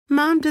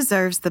Mom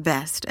deserves the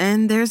best,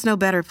 and there's no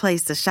better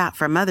place to shop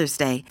for Mother's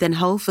Day than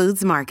Whole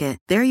Foods Market.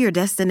 They're your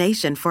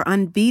destination for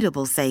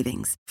unbeatable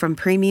savings, from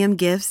premium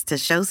gifts to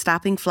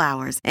show-stopping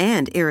flowers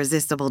and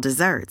irresistible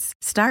desserts.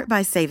 Start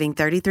by saving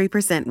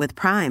 33% with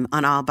Prime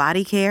on all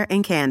body care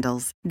and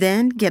candles.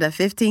 Then get a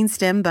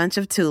 15-stem bunch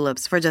of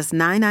tulips for just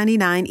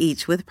 $9.99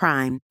 each with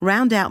Prime.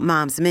 Round out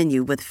Mom's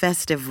menu with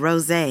festive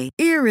rosé,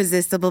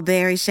 irresistible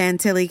berry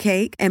chantilly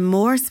cake, and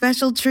more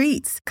special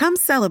treats. Come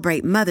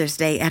celebrate Mother's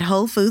Day at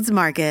Whole Foods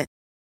Market.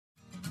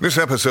 This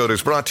episode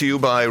is brought to you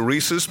by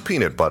Reese's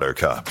Peanut Butter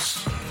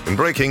Cups. In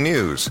breaking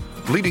news,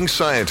 leading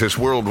scientists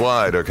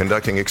worldwide are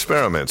conducting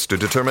experiments to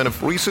determine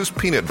if Reese's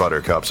Peanut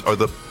Butter Cups are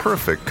the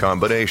perfect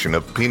combination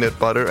of peanut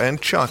butter and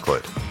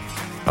chocolate.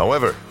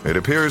 However, it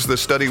appears the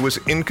study was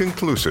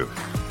inconclusive,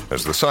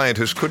 as the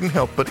scientists couldn't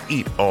help but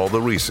eat all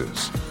the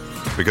Reese's.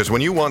 Because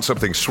when you want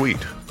something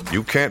sweet,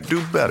 you can't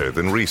do better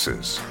than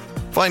Reese's.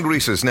 Find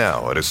Reese's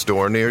now at a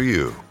store near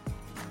you.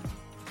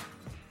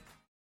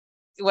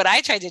 What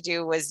I tried to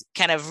do was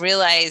kind of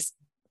realize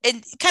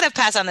and kind of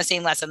pass on the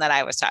same lesson that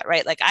I was taught,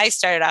 right? Like I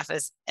started off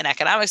as an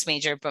economics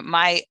major, but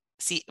my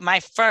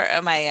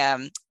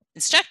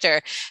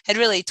instructor had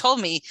really told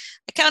me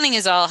accounting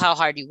is all how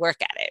hard you work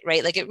at it,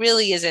 right? Like it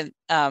really isn't,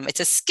 it's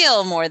a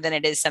skill more than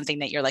it is something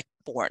that you're like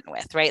born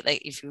with, right?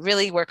 Like if you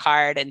really work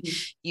hard and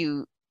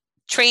you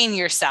train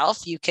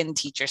yourself, you can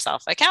teach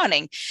yourself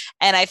accounting.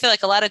 And I feel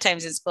like a lot of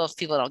times in school, if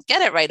people don't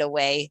get it right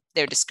away,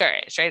 they're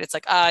discouraged, right? It's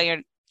like,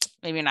 oh,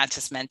 maybe you're not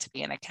just meant to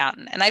be an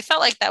accountant. And I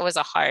felt like that was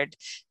a hard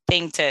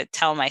thing to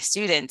tell my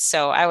students.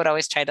 So I would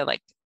always try to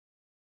like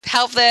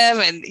help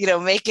them and,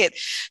 make it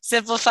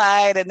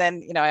simplified. And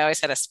then, I always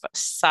had a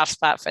soft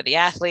spot for the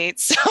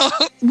athletes. So.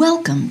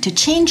 Welcome to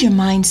Change Your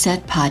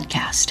Mindset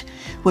podcast,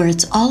 where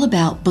it's all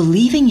about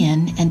believing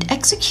in and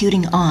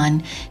executing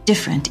on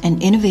different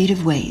and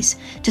innovative ways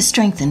to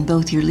strengthen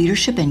both your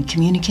leadership and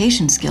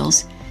communication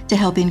skills to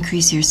help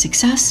increase your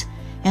success,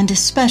 and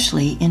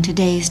especially in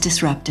today's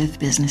disruptive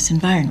business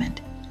environment.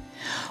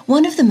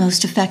 One of the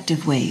most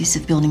effective ways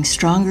of building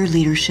stronger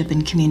leadership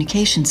and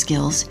communication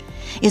skills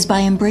is by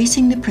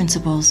embracing the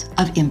principles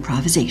of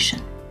improvisation.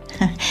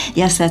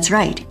 Yes, that's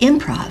right,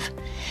 improv.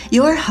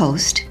 Your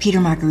host, Peter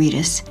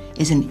Margaritis,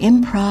 is an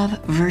improv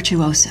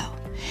virtuoso.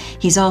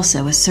 He's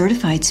also a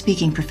certified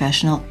speaking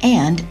professional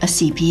and a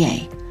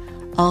CPA,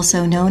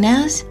 also known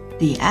as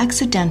the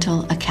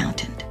Accidental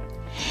Accountant.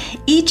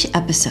 Each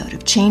episode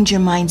of Change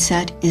Your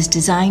Mindset is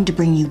designed to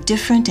bring you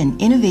different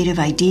and innovative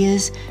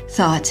ideas,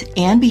 thoughts,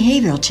 and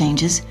behavioral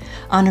changes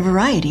on a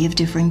variety of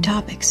differing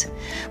topics,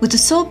 with the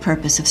sole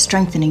purpose of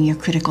strengthening your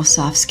critical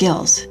soft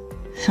skills.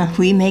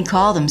 We may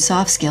call them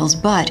soft skills,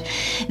 but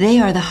they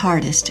are the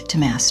hardest to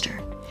master.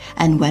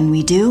 And when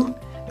we do,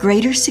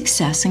 greater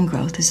success and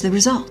growth is the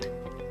result.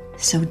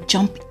 So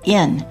jump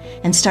in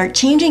and start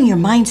changing your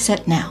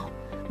mindset now.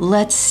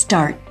 Let's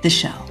start the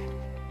show.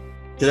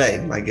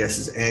 Today, my guest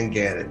is Ann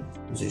Gannon,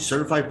 who's a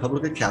certified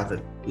public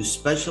accountant who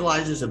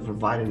specializes in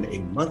providing a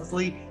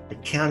monthly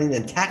accounting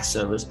and tax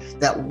service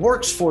that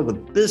works for the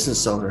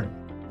business owner,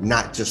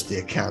 not just the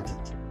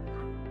accountant.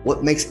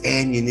 What makes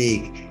Ann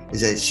unique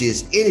is that she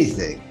is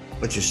anything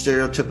but your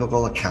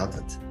stereotypical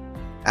accountant.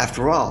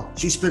 After all,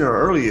 she spent her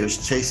early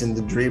years chasing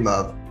the dream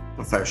of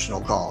professional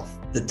golf.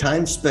 The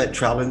time spent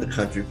traveling the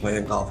country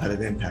playing golf had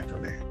an impact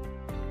on Ann.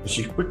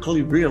 She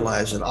quickly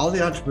realized that all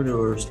the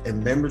entrepreneurs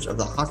and members of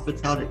the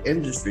hospitality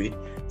industry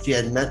she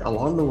had met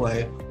along the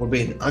way were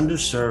being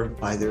underserved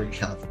by their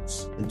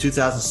accountants. In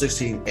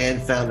 2016, Ann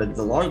founded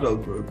the Largo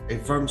Group, a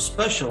firm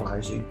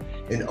specializing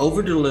in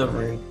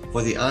over-delivering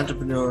for the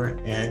entrepreneur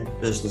and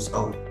business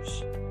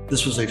owners.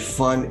 This was a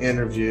fun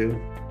interview.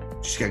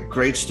 She's got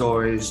great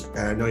stories,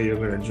 and I know you're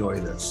going to enjoy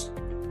this.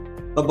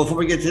 But before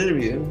we get to the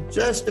interview,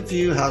 just a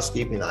few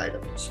housekeeping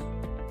items.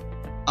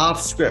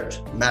 Off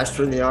Script,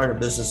 Mastering the Art of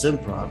Business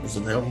Improv, is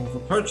available for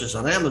purchase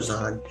on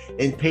Amazon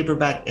in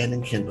paperback and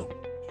in Kindle.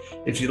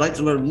 If you'd like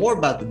to learn more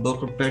about the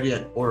book or better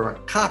yet order a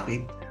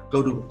copy,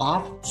 go to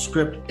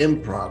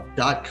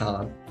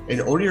offscriptimprov.com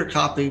and order your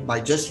copy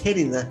by just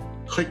hitting the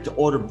click to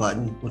order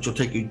button, which will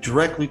take you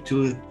directly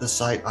to the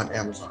site on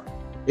Amazon.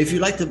 If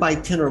you'd like to buy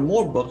 10 or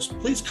more books,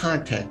 please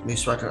contact me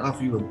so I can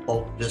offer you a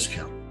bulk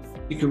discount.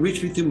 You can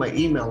reach me through my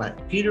email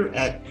at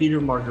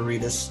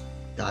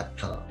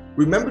peter@petermargaritis.com.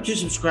 Remember to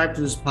subscribe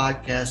to this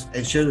podcast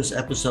and share this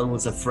episode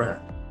with a friend.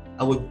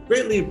 I would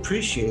greatly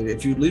appreciate it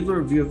if you leave a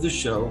review of the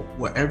show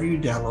wherever you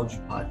download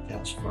your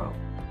podcast from.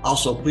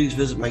 Also, please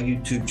visit my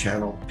YouTube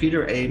channel,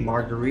 Peter A.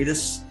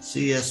 Margaritis,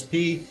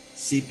 CSP,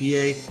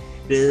 CPA,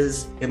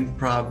 Biz,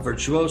 Improv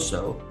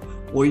Virtuoso,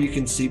 where you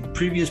can see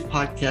previous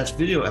podcast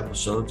video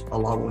episodes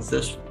along with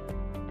this one.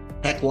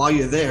 Heck, while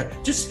you're there,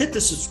 just hit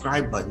the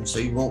subscribe button so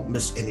you won't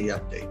miss any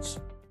updates.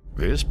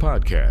 This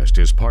podcast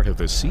is part of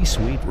the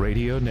C-Suite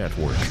Radio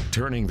Network,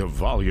 turning the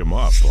volume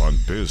up on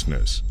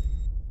business.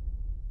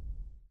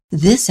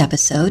 This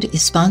episode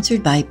is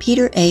sponsored by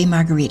Peter A.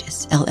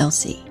 Margaritis,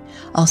 LLC,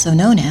 also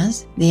known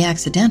as the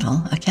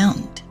Accidental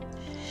Accountant.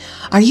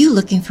 Are you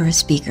looking for a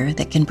speaker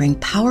that can bring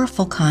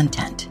powerful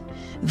content,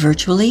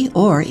 virtually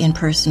or in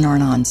person or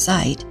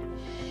on-site,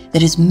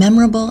 that is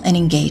memorable and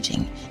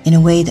engaging in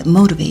a way that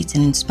motivates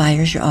and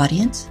inspires your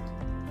audience?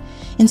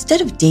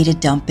 Instead of data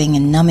dumping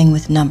and numbing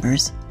with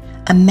numbers,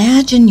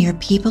 imagine your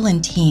people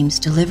and teams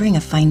delivering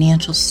a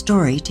financial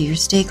story to your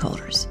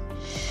stakeholders,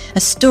 a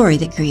story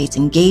that creates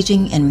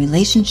engaging and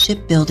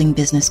relationship-building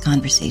business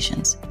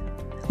conversations.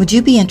 Would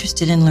you be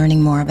interested in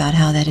learning more about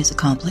how that is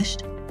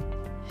accomplished?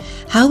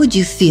 How would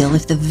you feel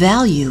if the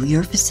value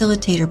your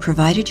facilitator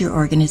provided your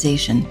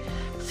organization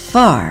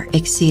far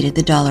exceeded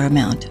the dollar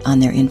amount on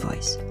their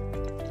invoice?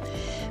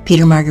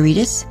 Peter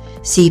Margaritis,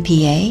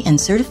 CPA and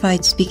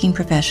certified speaking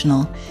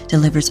professional,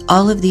 delivers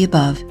all of the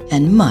above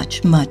and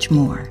much, much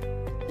more.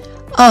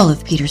 All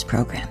of Peter's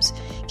programs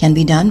can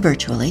be done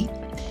virtually,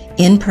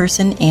 in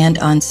person and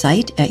on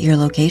site at your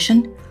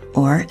location,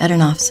 or at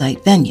an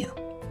off-site venue.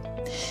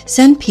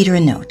 Send Peter a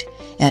note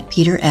at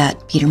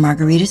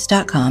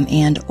peter@petermargaritis.com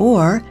and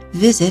or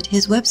visit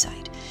his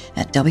website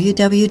at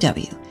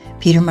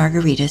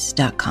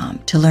www.petermargaritis.com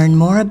to learn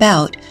more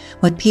about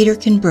what Peter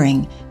can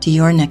bring to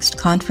your next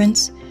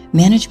conference,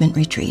 management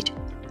retreat,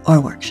 or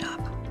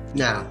workshop.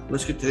 Now,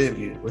 let's get to the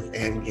interview with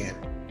Ann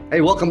Gannon. Hey,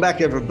 welcome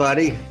back,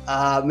 everybody.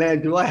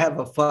 Man, do I have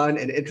a fun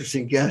and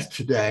interesting guest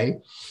today.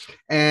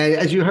 And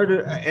as you heard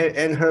her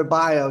in her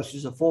bio,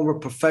 she's a former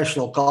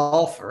professional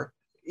golfer.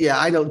 Yeah,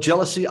 I know,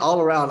 jealousy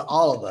all around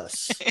all of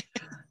us.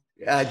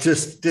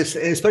 Just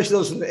especially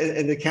those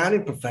in the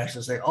accounting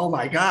profession say, oh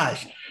my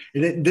gosh.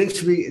 And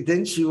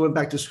then she went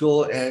back to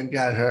school and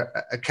got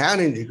her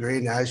accounting degree.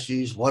 Now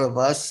she's one of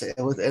us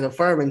in a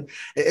firm. And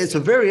it's a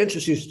very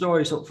interesting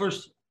story. So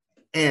first,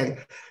 Ann,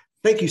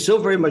 thank you so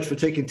very much for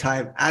taking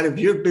time out of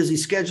your busy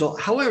schedule.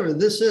 However,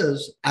 this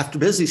is after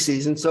busy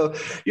season. So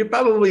you've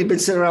probably been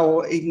sitting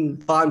around eating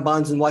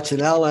bonbons and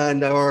watching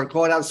Ellen or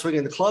going out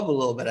swinging the club a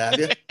little bit, have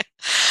you?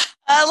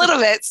 A little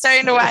bit,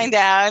 starting to wind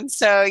down.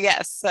 So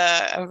yes,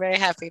 I'm very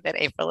happy that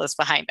April is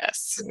behind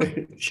us.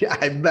 Yeah,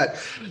 I bet.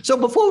 So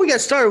before we got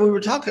started, we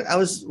were talking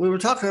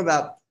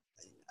about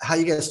how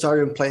you got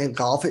started in playing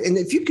golf. And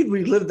if you could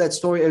relive that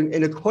story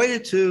and equate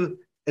it to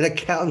an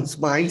accountant's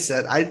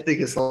mindset, I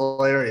think it's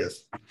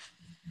hilarious.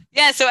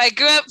 Yeah, so I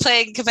grew up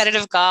playing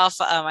competitive golf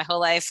my whole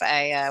life.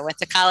 I went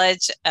to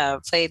college,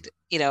 played,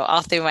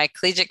 all through my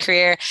collegiate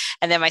career.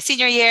 And then my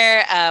senior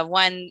year,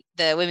 won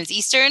the Women's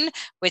Eastern,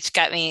 which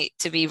got me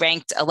to be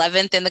ranked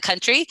 11th in the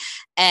country.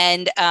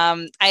 And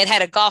I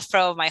had a golf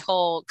pro my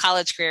whole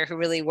college career who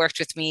really worked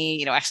with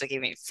me, actually gave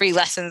me free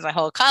lessons my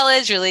whole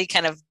college, really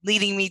kind of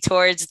leading me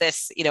towards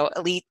this,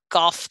 elite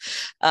golf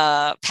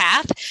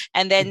path.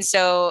 And then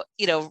so,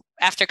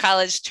 after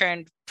college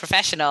turned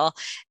professional.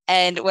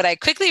 And what I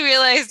quickly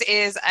realized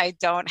is I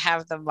don't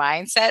have the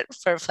mindset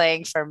for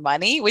playing for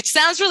money, which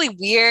sounds really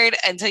weird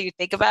until you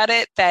think about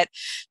it, that,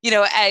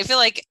 I feel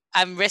like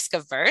I'm risk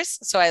averse.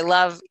 So I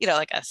love,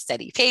 like a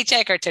steady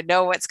paycheck or to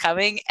know what's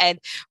coming. And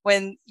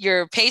when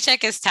your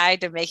paycheck is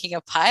tied to making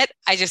a putt,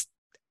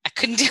 I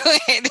couldn't do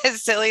it,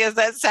 as silly as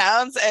that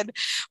sounds. And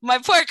my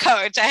poor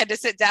coach, I had to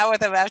sit down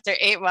with him after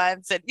 8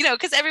 months. And,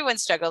 because everyone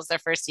struggles their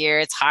first year.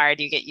 It's hard.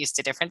 You get used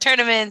to different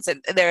tournaments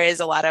and there is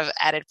a lot of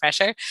added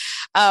pressure.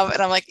 And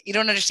I'm like, you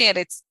don't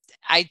understand.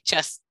 I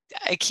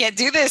can't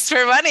do this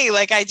for money.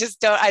 Like, I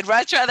just don't, I'd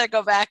much rather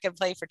go back and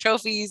play for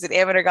trophies and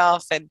amateur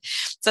golf. And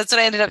so that's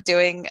what I ended up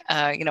doing.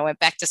 Went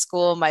back to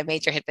school. My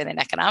major had been in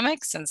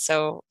economics. And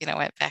so,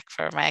 went back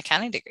for my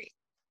accounting degree.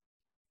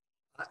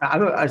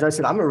 As I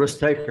said, I'm a risk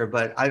taker,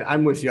 but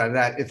I'm with you on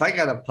that. If I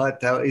got a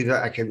putt that either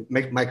I can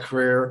make my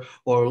career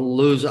or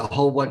lose a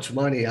whole bunch of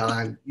money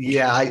on,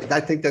 I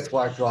think that's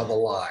where I draw the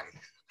line.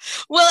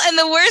 Well, and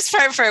the worst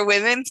part for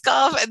women's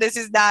golf, and this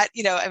is not,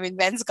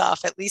 men's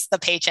golf, at least the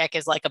paycheck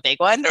is like a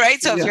big one,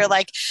 right? So if you're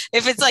like,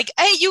 if it's like,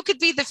 hey, you could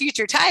be the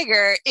future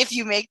Tiger if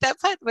you make that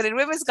putt. But in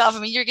women's golf,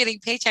 you're getting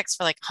paychecks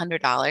for like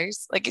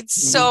 $100. Like,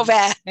 it's so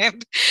bad.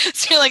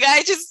 So you're like,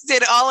 I just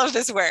did all of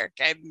this work.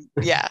 And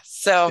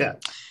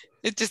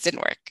it just didn't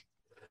work.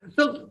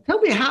 So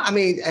tell me how,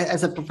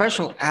 as a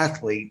professional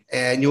athlete,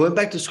 and you went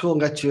back to school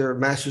and got your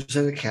master's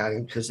in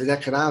accounting, because in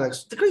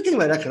economics, the great thing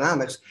about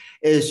economics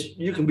is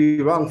you can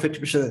be wrong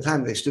 50% of the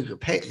time.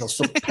 They'll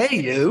still pay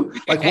you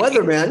like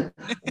weathermen,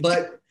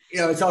 but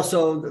it's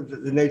also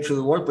the nature of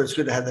the work, but it's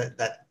good to have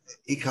that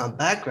econ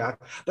background.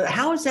 But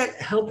how has that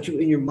helped you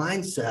in your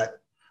mindset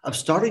of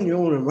starting your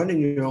own and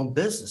running your own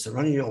business and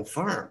running your own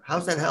firm?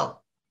 How's that help?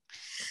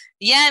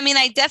 Yeah,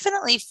 I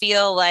definitely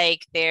feel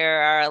like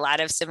there are a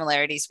lot of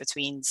similarities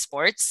between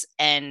sports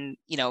and,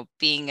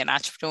 being an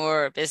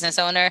entrepreneur or business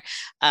owner.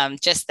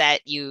 Just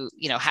that you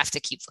have to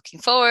keep looking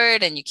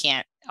forward and you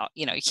can't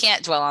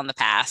dwell on the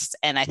past.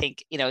 And I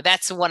think,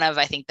 that's one of,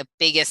 the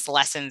biggest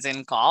lessons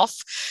in golf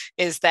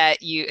is that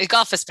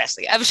golf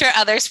especially, I'm sure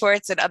other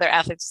sports and other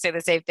athletes say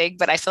the same thing,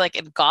 but I feel like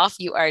in golf,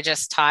 you are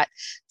just taught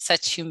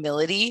such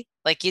humility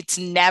Like it's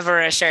never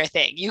a sure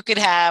thing. You could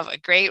have a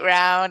great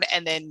round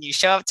and then you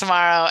show up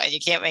tomorrow and you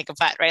can't make a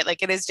putt, right?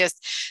 Like it is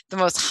just the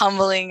most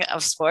humbling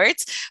of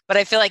sports. But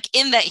I feel like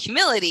in that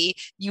humility,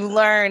 you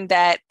learn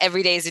that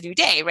every day is a new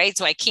day, right?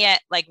 So I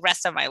can't like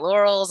rest on my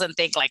laurels and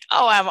think like,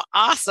 oh, I'm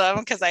awesome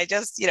because I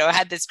just,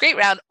 had this great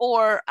round,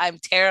 or I'm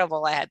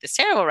terrible, I had this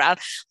terrible round.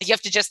 Like you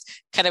have to just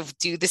kind of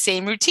do the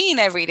same routine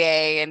every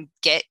day and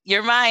get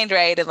your mind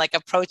right and like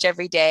approach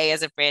every day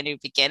as a brand new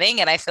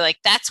beginning. And I feel like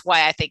that's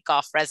why I think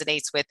golf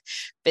resonates with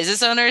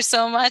business owners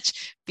so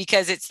much,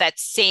 because it's that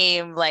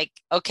same like,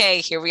 okay,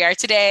 here we are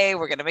today,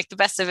 we're going to make the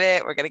best of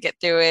it, we're going to get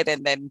through it,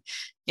 and then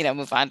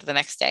move on to the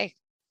next day.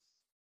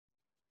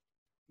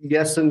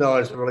 Yes and no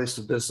as it relates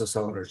to business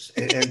owners,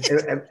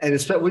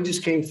 and we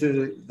just came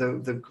through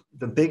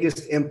the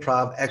biggest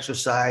improv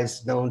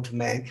exercise known to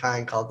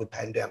mankind called the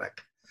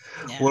pandemic,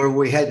 where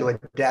we had to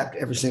adapt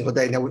every single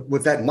day. Now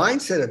with that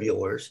mindset of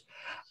yours,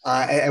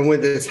 and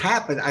when this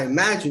happened, I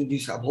imagine you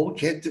said, well,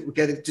 we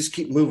got to just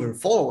keep moving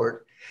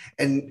forward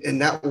and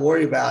not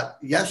worry about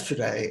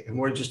yesterday and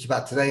worry just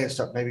about today and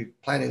start maybe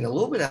planning a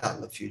little bit out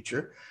in the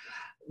future.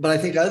 But I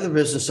think other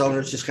business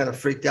owners just kind of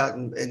freaked out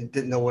and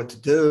didn't know what to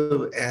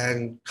do,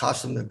 and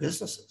cost them their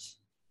businesses.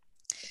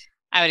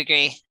 I would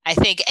agree. I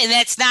think, and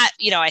that's not,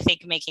 I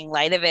think making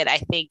light of it. I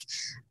think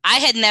I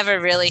had never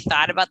really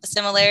thought about the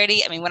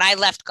similarity. I mean, when I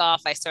left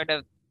golf, I sort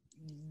of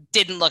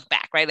didn't look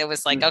back, right? It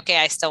was like, okay,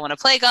 I still want to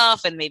play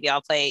golf and maybe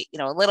I'll play,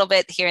 a little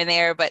bit here and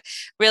there, but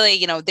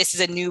really, this is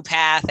a new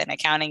path and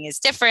accounting is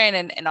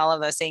different and all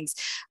of those things.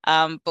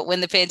 But when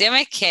the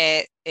pandemic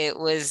hit, it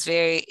was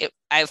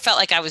I felt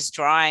like I was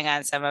drawing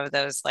on some of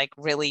those like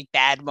really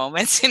bad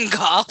moments in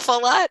golf a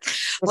lot.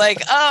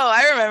 Like, oh,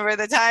 I remember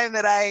the time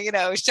that I,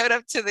 showed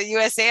up to the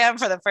USAM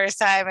for the first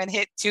time and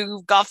hit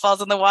 2 golf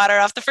balls in the water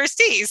off the first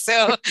tee.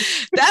 So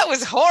that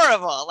was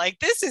horrible. Like,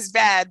 this is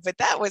bad, but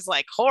that was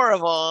like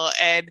horrible.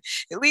 And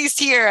at least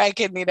here I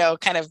can,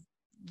 kind of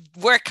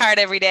work hard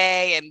every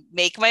day and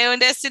make my own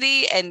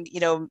destiny and,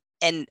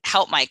 and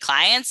help my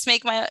clients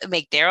make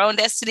their own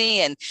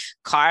destiny and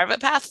carve a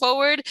path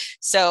forward.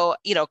 So,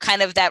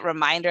 kind of that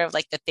reminder of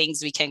like the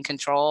things we can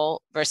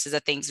control versus the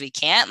things we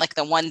can't. Like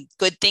the one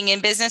good thing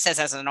in business is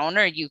as an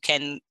owner, you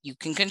can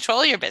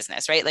control your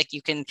business, right? Like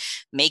you can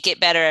make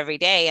it better every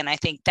day. And I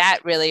think that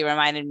really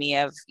reminded me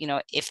of,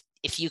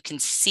 if you can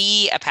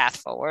see a path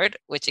forward,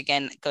 which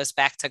again goes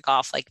back to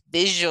golf, like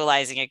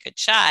visualizing a good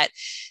shot,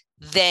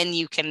 then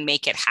you can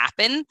make it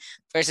happen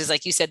versus,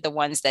 like you said, the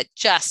ones that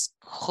just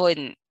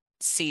couldn't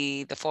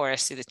see the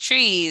forest through the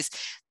trees.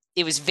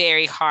 It was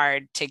very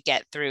hard to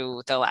get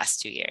through the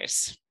last 2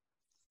 years.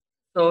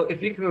 So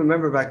if you can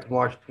remember back to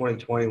March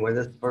 2020 when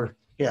this first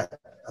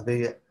let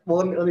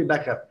me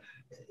back up.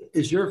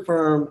 Is your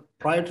firm,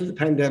 prior to the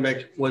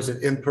pandemic, was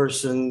it in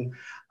person,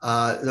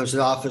 there was an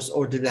office,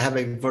 or did it have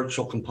a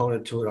virtual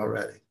component to it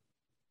already?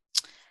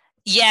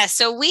 Yeah,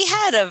 so we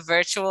had a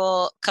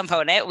virtual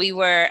component. We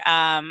were,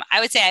 I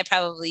would say I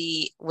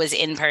probably was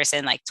in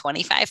person like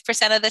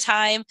 25% of the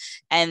time.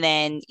 And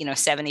then,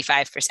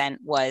 75%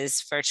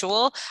 was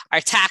virtual.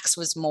 Our tax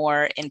was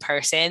more in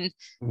person,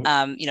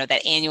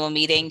 that annual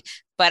meeting.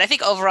 But I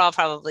think overall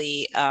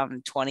probably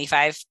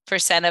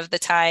 25% of the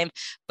time.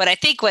 But I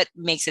think what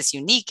makes us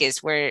unique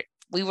is we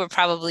were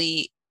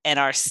probably and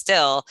are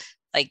still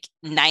like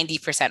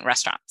 90%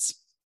 restaurants.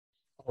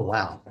 Oh,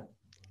 wow.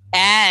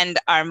 And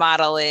our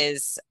model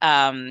is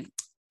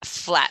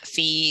flat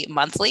fee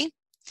monthly.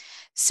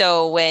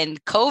 So when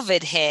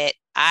COVID hit,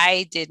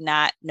 I did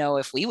not know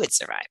if we would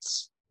survive,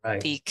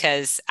 right?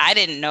 Because I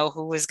didn't know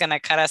who was going to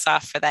cut us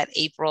off for that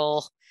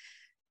April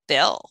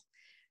bill.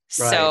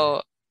 Right.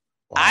 So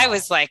wow. I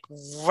was like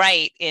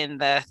right in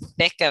the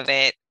thick of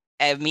it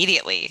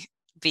immediately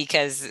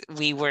because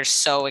we were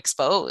so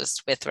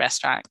exposed with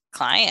restaurant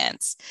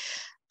clients.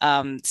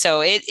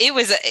 So it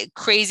was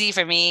crazy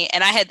for me.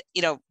 And I had,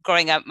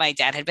 growing up, my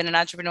dad had been an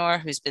entrepreneur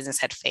whose business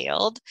had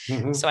failed.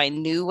 Mm-hmm. So I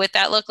knew what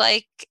that looked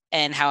like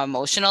and how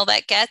emotional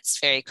that gets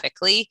very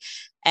quickly.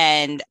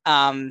 And,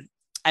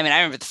 I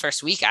remember the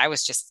first week I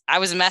was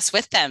a mess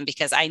with them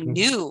because I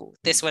knew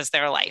this was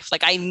their life.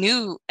 Like I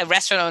knew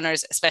restaurant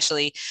owners,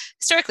 especially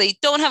historically,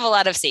 don't have a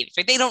lot of savings.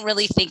 Right? They don't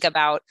really think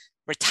about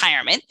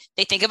retirement.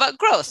 They think about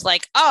growth.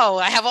 Like, oh,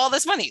 I have all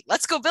this money.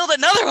 Let's go build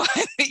another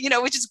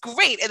one, which is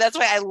great. And that's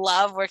why I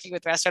love working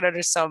with restaurant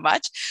owners so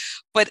much.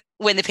 But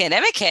when the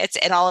pandemic hits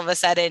and all of a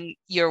sudden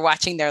you're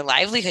watching their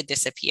livelihood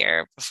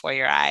disappear before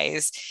your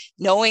eyes,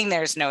 knowing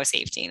there's no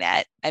safety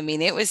net,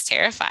 it was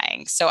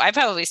terrifying. So I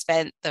probably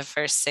spent the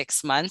first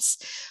 6 months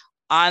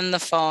on the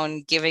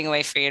phone giving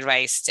away free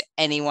advice to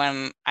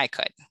anyone I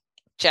could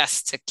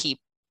just to keep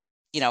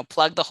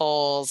plug the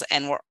holes,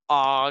 and we're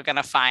all going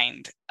to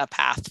find a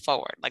path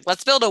forward. Like,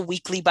 let's build a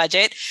weekly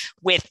budget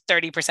with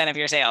 30% of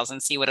your sales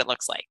and see what it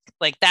looks like.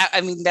 Like that.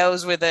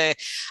 Those were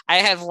I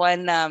have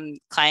one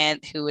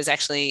client who was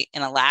actually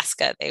in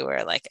Alaska. They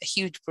were like a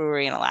huge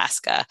brewery in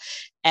Alaska.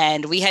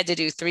 And we had to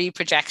do 3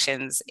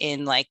 projections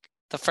in like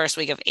the first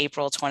week of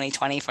April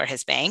 2020 for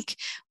his bank.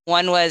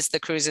 One was the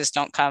cruises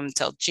don't come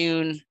till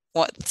June.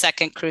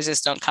 second,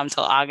 cruises don't come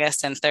till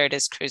August, and third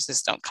is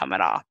cruises don't come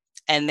at all.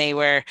 And they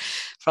were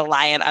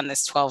reliant on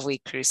this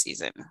 12-week cruise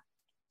season.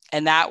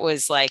 And that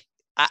was like,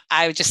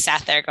 I just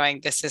sat there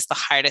going, this is the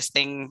hardest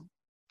thing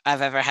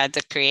I've ever had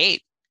to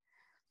create.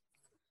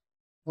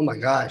 Oh my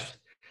gosh.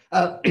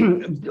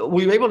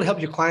 Were you able to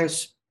help your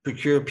clients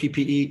procure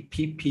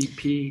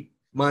PPP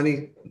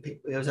money?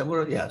 Is that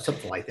what? Yeah,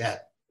 something like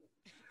that.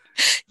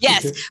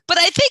 Yes. But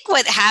I think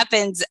what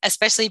happens,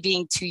 especially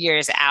being 2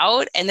 years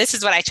out, and this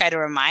is what I try to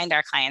remind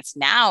our clients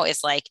now,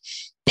 is like,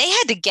 they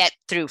had to get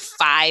through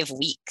 5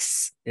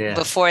 weeks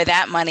before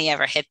that money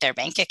ever hit their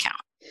bank account.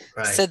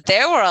 Right. So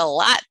there were a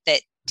lot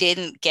that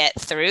didn't get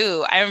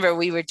through. I remember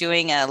we were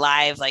doing a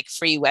live, like,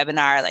 free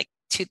webinar, like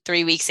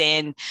 2-3 weeks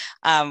in,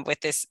 with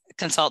this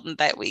consultant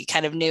that we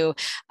kind of knew.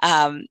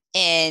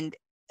 And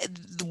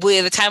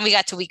by the time we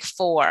got to week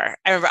 4,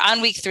 I remember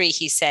on week 3,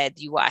 he said,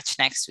 you watch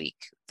next week,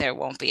 there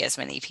won't be as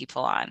many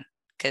people on,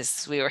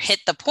 because we were hit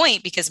the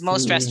point, because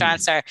most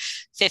restaurants are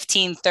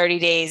 15, 30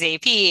 days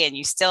AP, and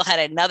you still had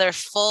another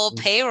full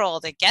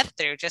payroll to get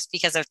through just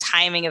because of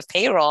timing of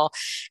payroll.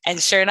 And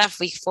sure enough,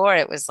 week 4,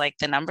 it was like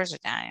the numbers are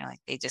down.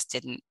 Like they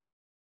didn't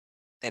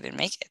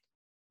make it.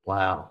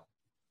 Wow.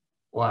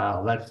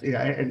 That's,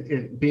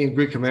 and being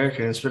Greek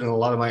American and spending a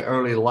lot of my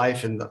early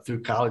life and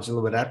through college, a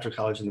little bit after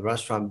college, in the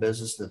restaurant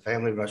business, the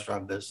family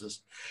restaurant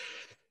business.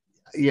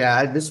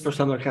 Yeah, this is the first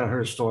time I kind of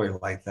heard a story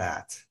like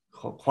that,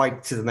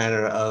 quite to the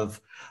manner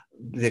of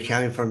the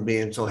accounting firm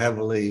being so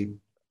heavily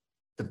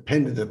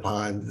dependent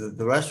upon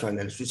the restaurant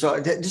industry.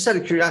 So just out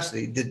of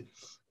curiosity, did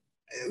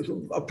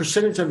a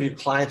percentage of your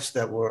clients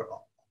that were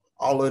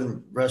all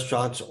in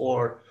restaurants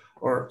or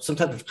some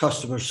type of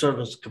customer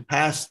service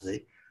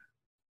capacity,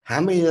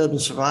 how many of them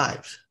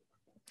survived?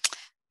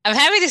 I'm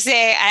happy to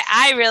say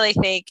I really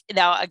think,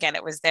 now again,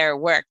 it was their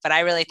work, but I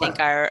really think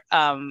our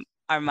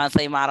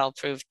monthly model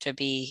proved to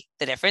be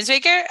the difference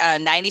maker.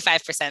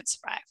 95%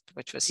 survived,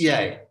 which was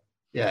yay.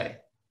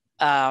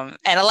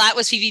 And a lot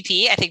was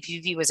PPP. I think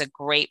PPP was a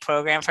great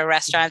program for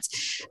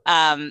restaurants.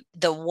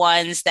 The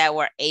ones that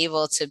were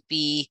able to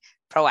be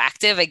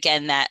proactive,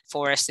 again, that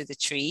forest through the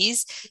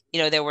trees,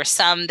 there were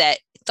some that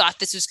thought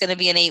this was going to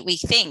be an 8-week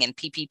thing, and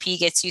PPP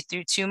gets you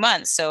through 2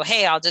 months. So,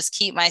 hey, I'll just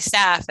keep my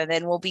staff and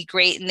then we'll be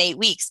great in 8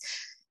 weeks.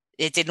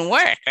 It didn't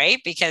work, right?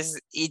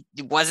 Because it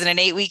wasn't an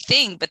 8-week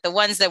thing. But the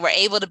ones that were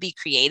able to be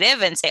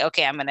creative and say,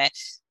 okay,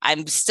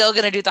 I'm still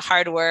going to do the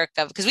hard work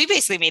of, because we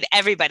basically made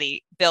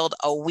everybody build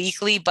a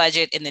weekly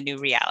budget in the new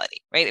reality,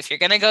 right? If you're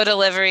going to go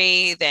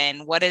delivery,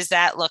 then what does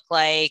that look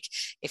like?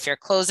 If you're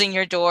closing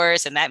your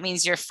doors, and that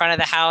means your front of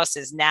the house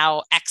is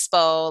now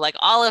expo, like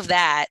all of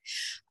that.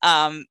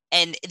 And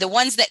the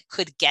ones that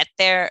could get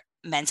there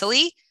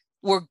mentally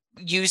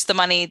used the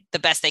money the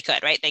best they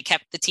could, right? They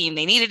kept the team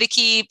they needed to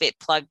keep, it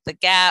plugged the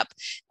gap,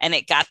 and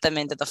it got them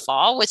into the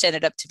fall, which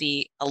ended up to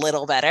be a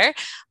little better.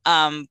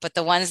 But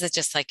the ones that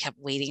just kept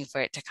waiting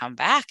for it to come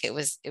back, it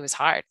was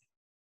hard.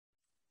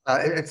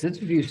 It's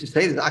interesting to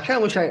say that. I kind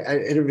of wish I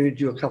interviewed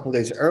you a couple of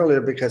days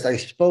earlier, because I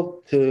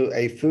spoke to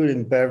a food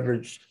and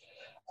beverage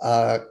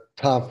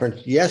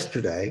conference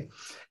yesterday,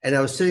 and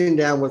I was sitting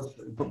down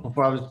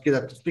before I was get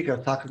up to speak, I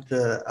was talking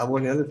to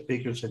one of the other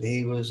speakers, and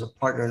he was a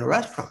partner in a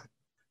restaurant.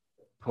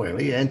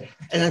 Clearly. And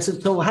I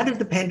said, so how did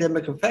the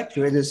pandemic affect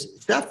you? And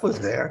his chef was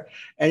there,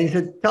 and he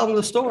said, tell him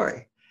the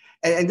story.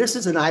 And this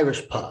is an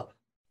Irish pub.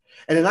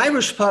 And an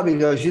Irish pub, he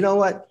goes, you know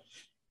what?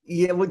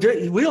 Yeah, we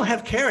don't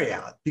have carry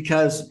out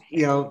because,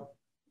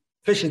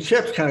 fish and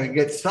chips kind of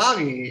get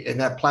soggy in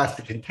that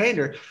plastic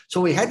container. So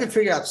we had to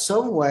figure out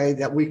some way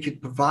that we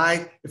could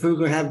provide, if we were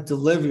going to have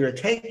delivery or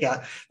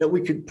takeout, that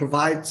we could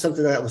provide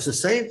something that was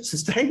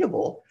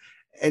sustainable.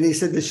 And he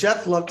said the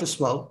chef loved to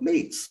smoke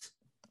meats.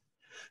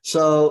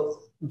 So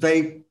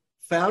they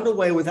found a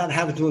way, without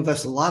having to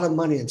invest a lot of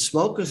money in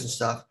smokers and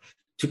stuff,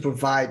 to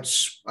provide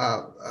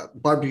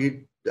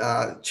barbecue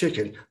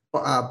chicken,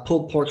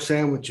 pulled pork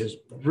sandwiches,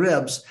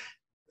 ribs,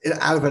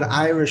 out of an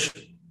Irish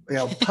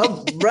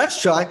pub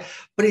restaurant.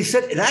 But he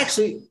said it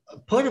actually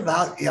put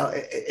about,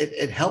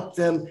 it helped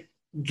them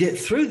get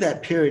through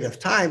that period of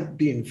time,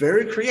 being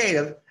very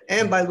creative.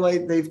 And by the way,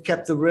 they've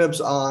kept the ribs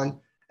on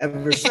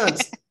ever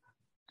since.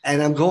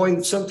 And I'm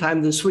going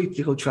sometime this week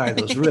to go try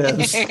those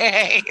ribs.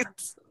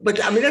 But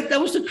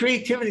that was the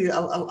creativity a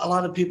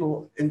lot of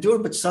people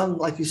endured, but some,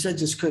 like you said,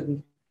 just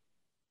couldn't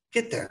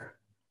get there.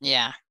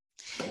 Yeah.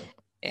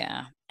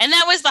 And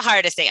that was the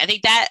hardest thing.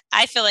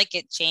 I feel like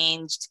it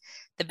changed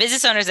the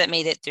business owners that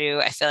made it through.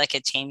 I feel like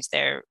it changed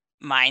their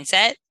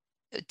mindset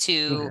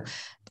to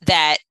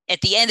that at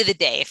the end of the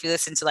day, if you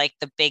listen to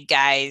the big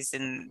guys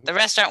in the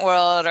restaurant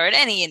world or in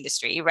any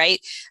industry,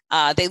 right?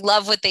 They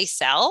love what they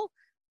sell,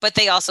 but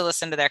they also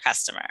listen to their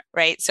customer,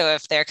 right? So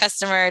if their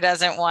customer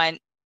doesn't want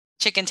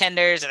chicken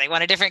tenders or they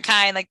want a different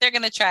kind, they're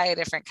going to try a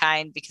different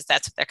kind because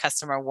that's what their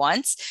customer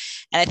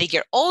wants. And I think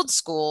your old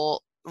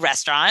school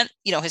restaurant,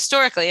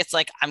 historically, it's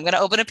I'm going to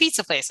open a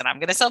pizza place and I'm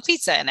going to sell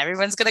pizza and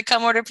everyone's going to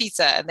come order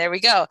pizza. And there we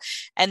go.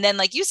 And then,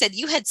 like you said,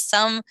 you had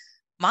some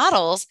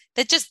models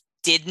that just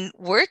didn't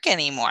work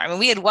anymore. I mean,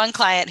 we had one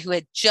client who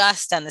had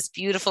just done this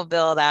beautiful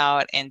build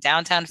out in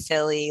downtown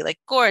Philly, like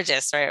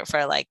gorgeous, right?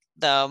 For like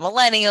the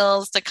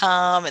millennials to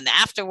come and the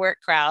after work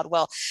crowd.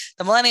 Well,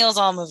 the millennials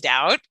all moved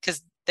out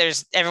because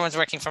everyone's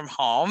working from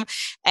home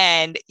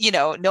and,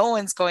 no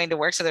one's going to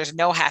work. So there's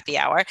no happy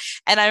hour.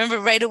 And I remember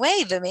right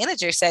away, the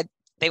manager said,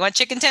 they want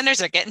chicken tenders,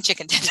 they're getting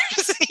chicken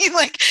tenders.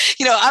 Like,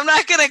 I'm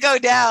not going to go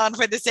down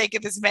for the sake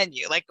of this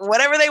menu. Like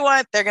whatever they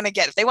want, they're going to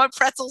get. If they want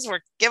pretzels,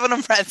 we're giving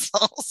them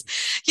pretzels,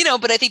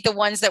 but I think the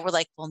ones that were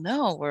like, well,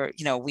 no,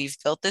 we've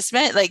built this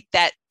menu, like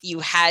that you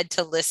had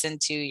to listen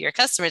to your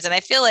customers. And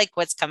I feel like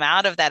what's come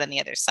out of that on the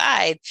other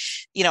side,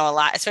 a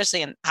lot,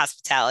 especially in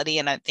hospitality,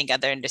 and I think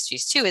other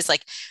industries too, is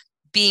like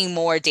being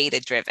more data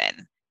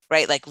driven.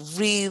 Right? Like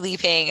really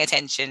paying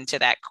attention to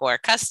that core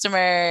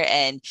customer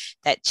and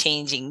that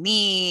changing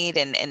need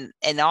and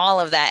all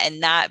of that,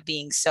 and not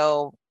being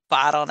so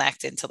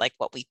bottlenecked into like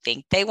what we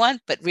think they want,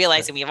 but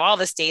realizing we have all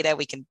this data,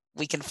 we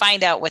can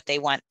find out what they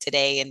want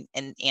today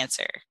and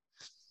answer.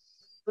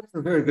 That's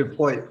a very good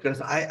point,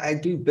 because I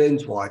do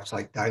binge watch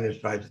like Diners,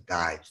 Drives, and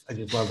Dives. I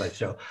just love that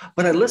show.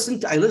 But I listen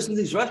to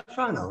these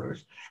restaurant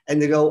owners,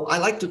 and they go, I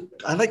like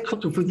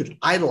cooking food that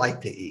I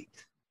like to eat.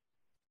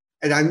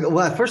 And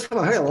first time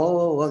I heard it,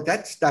 well,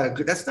 that's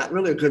not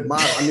really a good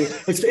model. I mean,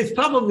 it's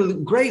probably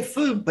great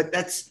food, but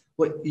that's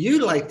what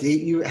you like to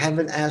eat. You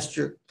haven't asked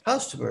your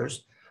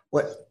customers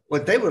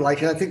what they would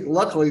like. And I think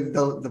luckily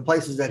the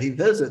places that he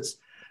visits,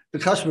 the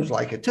customers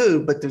like it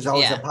too, but there's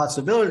always a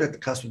possibility that the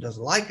customer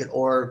doesn't like it,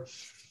 or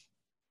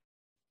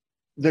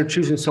they're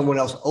choosing someone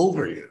else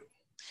over you.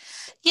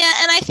 Yeah.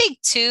 And I think,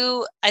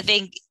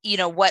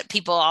 what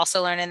people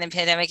also learn in the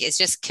pandemic is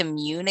just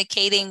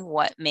communicating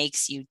what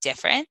makes you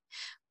different.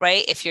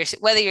 Right?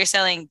 Whether you're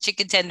selling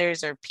chicken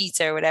tenders or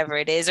pizza or whatever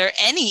it is, or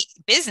any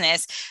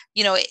business,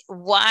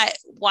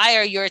 why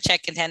are your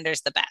chicken tenders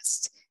the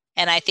best?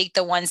 And I think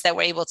the ones that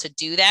were able to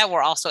do that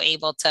were also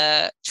able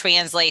to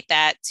translate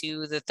that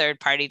to the third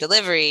party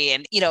delivery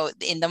and,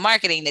 in the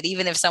marketing, that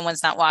even if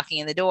someone's not walking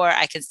in the door,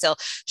 I can still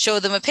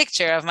show them a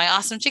picture of my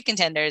awesome chicken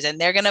tenders and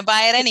they're going to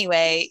buy it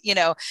anyway,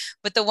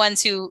 but the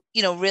ones who,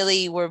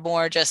 really were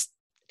more just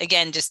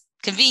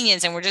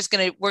convenience, and we're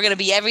going to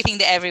be everything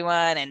to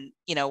everyone, and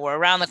we're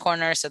around the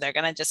corner, so they're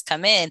going to just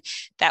come in.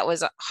 That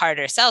was a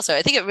harder sell. So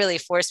I think it really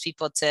forced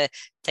people to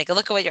take a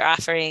look at what you're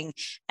offering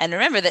and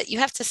remember that you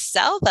have to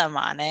sell them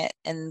on it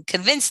and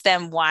convince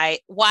them why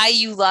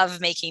you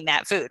love making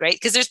that food, right?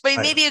 Because there's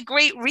maybe a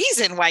great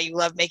reason why you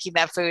love making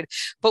that food,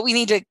 but we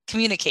need to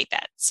communicate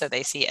that so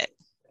they see it.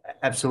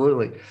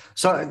 Absolutely.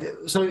 So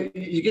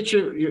you get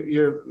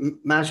your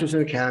master's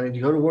in accounting,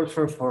 you go to work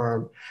for a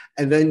firm,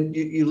 and then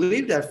you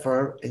leave that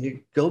firm and you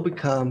go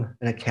become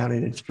an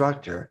accounting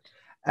instructor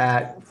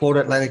at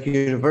Florida Atlantic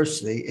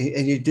University.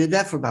 And you did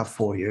that for about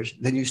 4 years.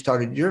 Then you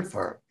started your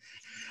firm.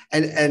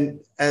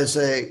 And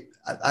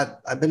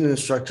I've been an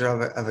instructor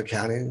of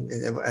accounting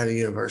at a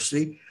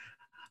university.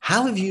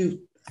 How have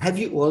you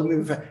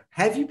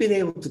been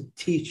able to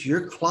teach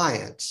your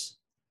clients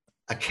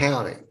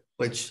accounting,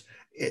 which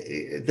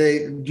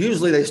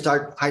they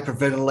start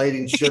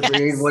hyperventilating,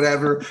 shivering,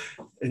 whatever,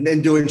 and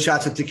then doing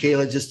shots of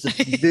tequila just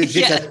to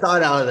get that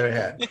thought out of their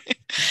head.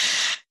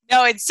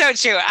 No, it's so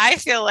true. I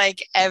feel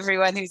like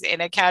everyone who's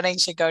in accounting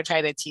should go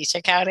try to teach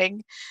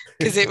accounting,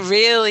 because it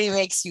really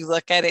makes you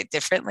look at it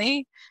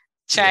differently,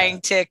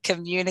 trying to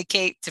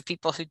communicate to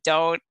people who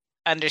don't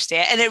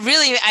understand. And it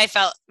really, I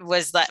felt,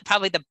 was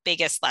probably the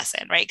biggest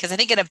lesson, right? Because I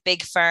think in a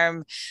big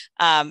firm,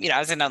 I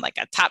was in like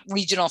a top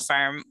regional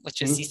firm,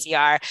 which was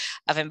CCR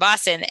up in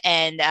Boston.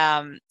 And,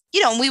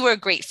 we were a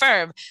great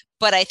firm,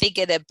 but I think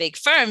in a big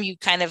firm, you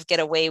kind of get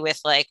away with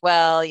like,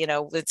 well,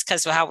 it's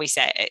because of how we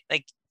say it.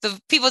 Like the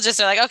people just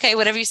are like, okay,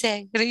 whatever you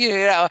say,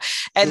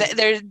 and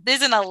there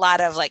isn't a lot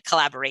of like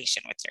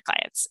collaboration with your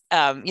clients.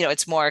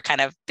 It's more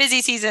kind of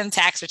busy season,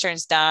 tax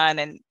returns done,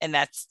 and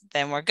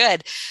then we're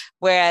good.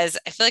 Whereas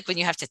I feel like when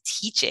you have to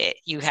teach it,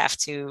 you have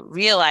to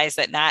realize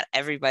that not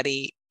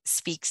everybody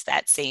speaks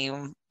that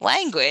same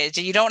language.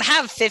 You don't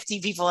have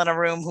 50 people in a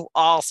room who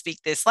all speak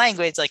this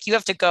language. Like you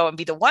have to go and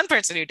be the one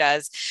person who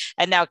does,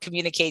 and now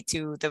communicate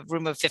to the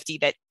room of 50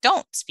 that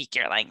don't speak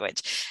your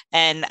language.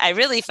 And I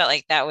really felt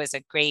like that was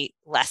a great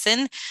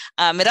lesson.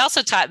 It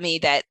also taught me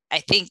that I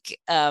think,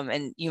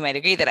 and you might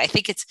agree, that I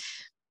think it's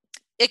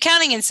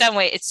accounting in some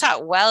way, it's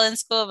taught well in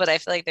school, but I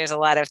feel like there's a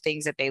lot of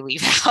things that they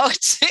leave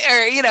out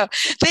or,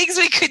 things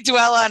we could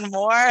dwell on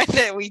more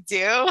that we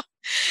do.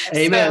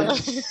 Amen.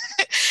 So,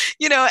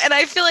 and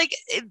I feel like,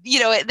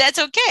 that's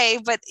okay,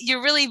 but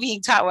you're really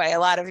being taught by a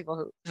lot of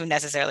people who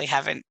necessarily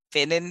haven't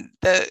been in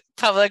the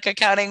public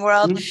accounting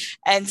world.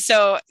 And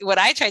so what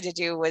I tried to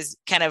do was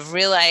kind of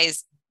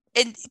realize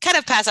and kind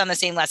of pass on the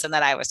same lesson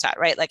that I was taught,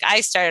 right? Like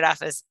I started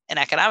off as an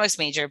economics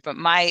major, but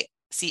my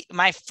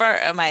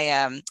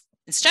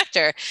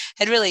instructor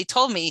had really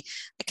told me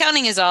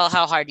accounting is all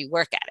how hard you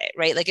work at it,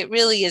 right? Like it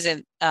really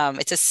isn't,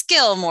 it's a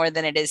skill more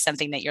than it is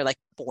something that you're like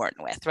born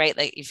with, right?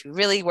 Like if you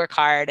really work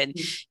hard and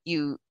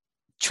you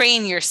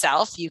train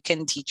yourself, you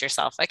can teach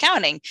yourself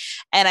accounting.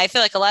 And I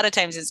feel like a lot of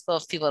times in school,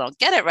 if people don't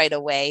get it right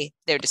away,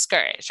 they're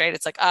discouraged, right?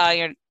 It's like,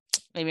 oh,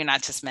 maybe you're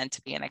not just meant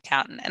to be an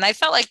accountant. And I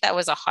felt like that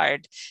was a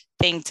hard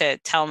thing to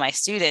tell my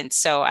students.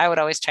 So I would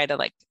always try to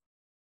like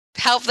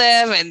help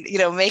them and,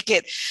 make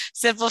it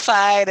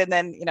simplified. And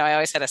then, I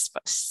always had a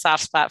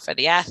soft spot for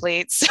the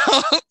athletes.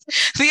 So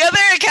the other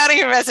accounting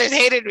professors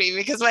hated me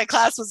because my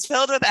class was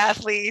filled with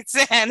athletes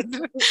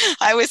and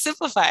I was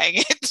simplifying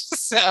it.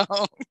 So,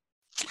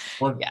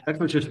 well, yeah. That's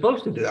what you're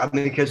supposed to do. I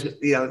mean, because,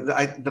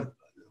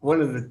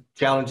 one of the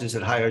challenges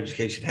that higher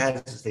education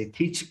has is they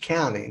teach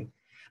accounting,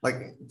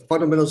 like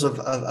fundamentals of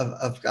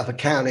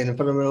accounting and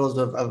fundamentals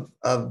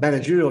of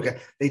managerial.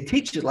 They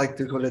teach it like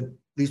they're going to,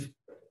 these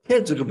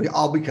kids are going to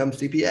all become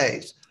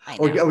CPAs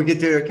or get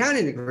their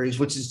accounting degrees,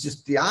 which is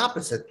just the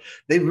opposite.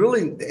 They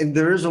really, and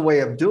there is a way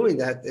of doing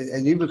that,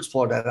 and you've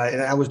explored that.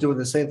 And I was doing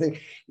the same thing.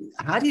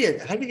 How do you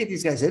get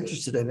these guys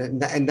interested in it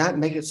and not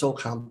make it so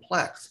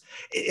complex?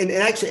 And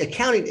actually,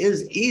 accounting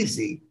is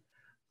easy.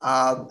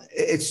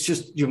 It's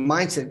just your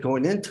mindset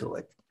going into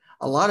it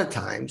a lot of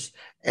times.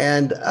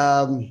 And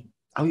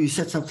you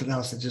said something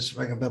else that just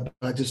rang a bell,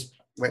 but I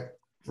just went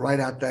right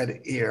out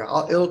that ear.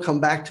 It'll come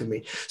back to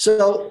me.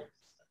 So,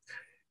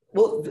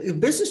 well,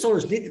 business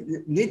owners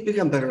need to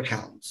become better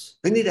accountants.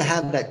 They need to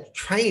have that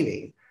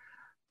training,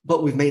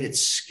 but we've made it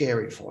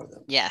scary for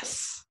them.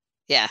 Yes,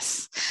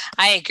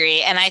 I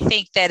agree, and I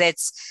think that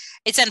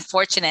it's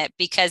unfortunate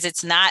because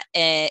it's not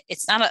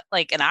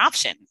like an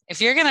option.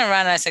 If you're going to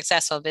run a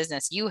successful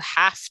business, you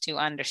have to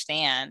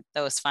understand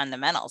those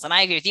fundamentals. And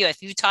I agree with you.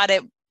 If you taught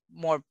it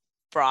more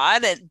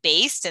broad and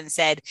based and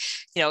said,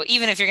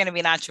 even if you're going to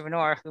be an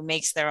entrepreneur who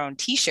makes their own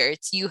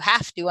t-shirts, you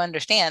have to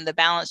understand the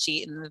balance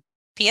sheet and the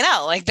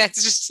P&L. Like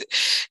that's just,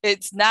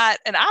 it's not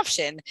an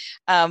option.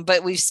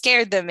 But we've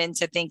scared them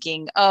into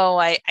thinking, oh,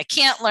 I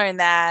can't learn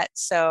that.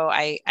 So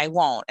I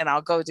won't, and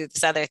I'll go do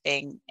this other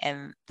thing.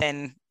 And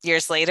then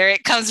years later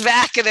it comes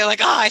back and they're like,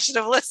 oh, I should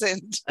have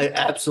listened.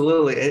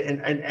 Absolutely.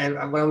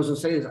 And what I was going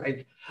to say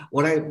is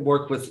when I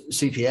work with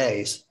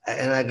CPAs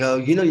and I go,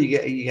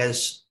 you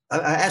guys, I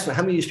asked them,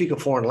 how many of you speak a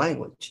foreign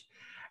language?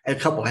 And a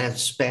couple had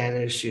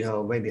Spanish,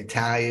 maybe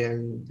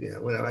Italian,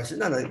 whatever. I said,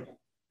 no, let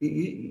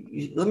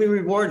me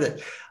reword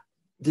it.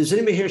 Does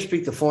anybody here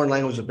speak the foreign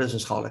language of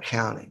business called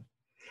accounting?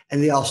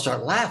 And they all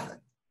start laughing.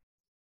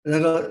 And I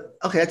go,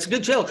 okay, that's a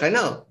good joke, I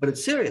know, but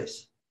it's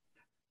serious.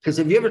 Because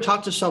have you ever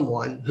talked to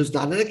someone who's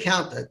not an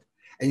accountant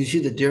and you see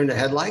the deer in the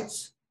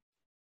headlights?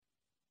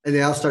 And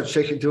they all start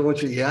shaking, doing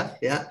what yeah.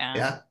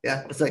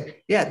 It's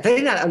like,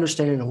 they're not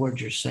understanding the words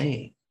you're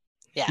saying.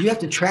 Yeah. You have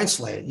to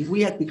translate it.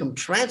 We have to become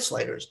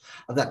translators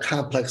of that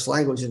complex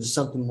language into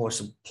something more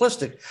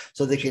simplistic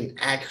so they can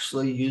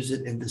actually use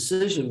it in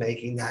decision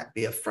making, not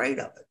be afraid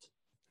of it.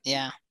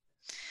 Yeah.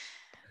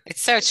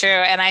 It's so true.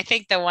 And I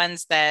think the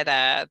ones that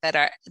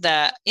are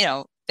the,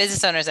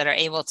 business owners that are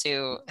able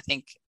to, I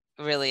think,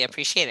 really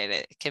appreciate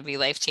it. It can be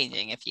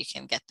life-changing if you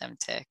can get them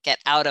to get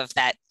out of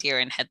that deer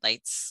in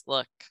headlights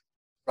look.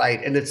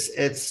 Right. And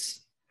it's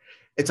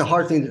a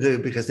hard thing to do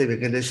because they've been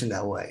conditioned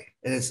that way.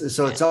 And it's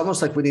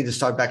almost like we need to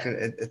start back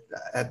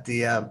at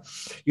the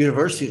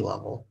university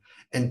level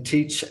and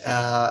teach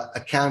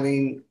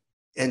accounting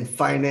and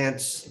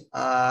finance,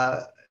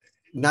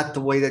 not the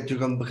way that you're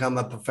going to become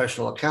a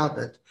professional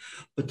accountant,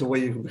 but the way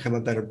you can become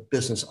a better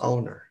business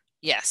owner.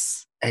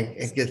 Yes. And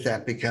get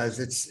that, because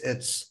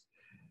it's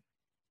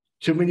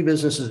too many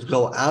businesses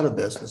go out of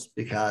business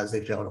because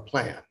they fail to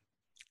plan.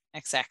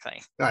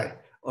 Exactly. Right.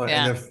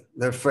 And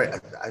they're afraid.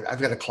 I've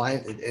got a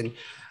client and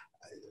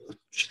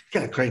she's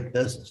got a great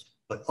business,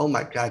 but oh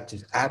my God,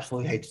 just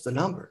absolutely hates the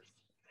numbers.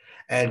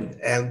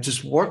 And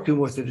just working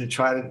with her to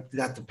try to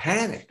not to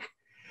panic.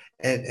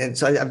 And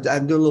so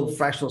I'm doing a little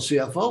fractional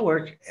CFO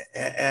work,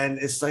 and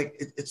it's like,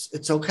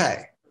 it's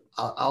okay.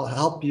 I'll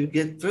help you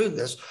get through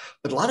this.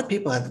 But a lot of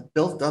people have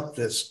built up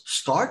this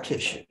scar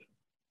tissue.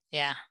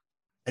 Yeah.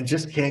 And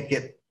just can't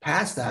get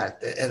past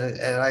that. And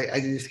I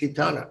just keep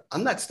telling her,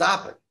 I'm not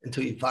stopping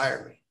until you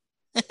fire me.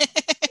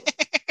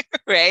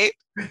 Right.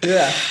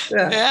 Yeah.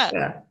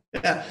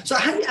 So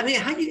how do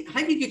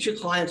you get your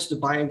clients to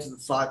buy into the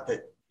thought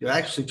that you're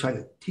actually trying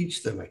to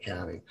teach them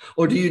accounting,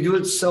 or do you do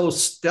it so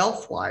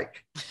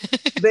stealth-like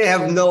they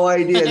have no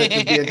idea that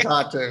they're being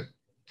taught to?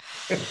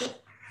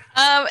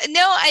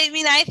 No,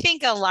 I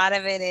think a lot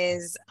of it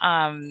is,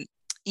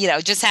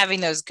 just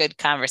having those good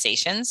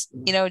conversations,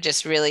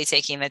 just really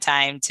taking the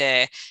time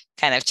to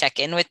kind of check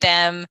in with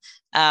them.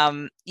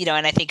 And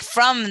I think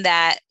from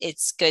that,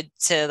 it's good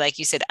to, like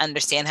you said,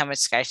 understand how much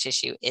scar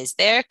tissue is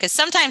there, because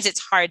sometimes it's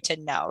hard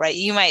to know, right?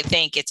 You might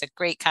think it's a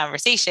great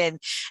conversation,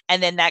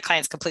 and then that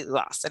client's completely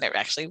lost, and it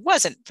actually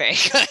wasn't very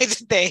good.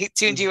 They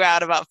tuned you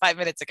out about 5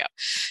 minutes ago.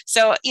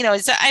 So,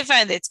 so I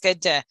find it's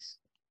good to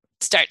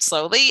start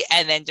slowly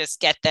and then just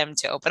get them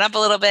to open up a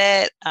little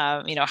bit.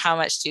 How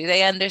much do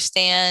they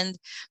understand?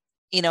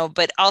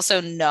 But also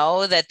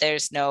know that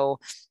there's no,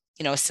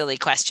 silly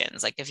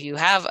questions. Like if you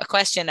have a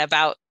question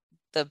about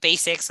the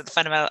basics of the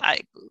fundamental,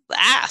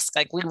 ask.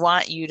 Like, we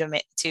want you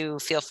to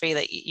feel free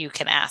that you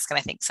can ask. And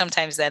I think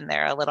sometimes then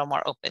they're a little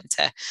more open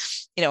to,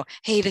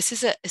 hey,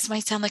 this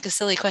might sound like a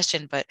silly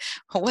question, but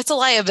what's a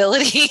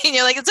liability? And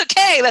you're like, it's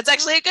okay. That's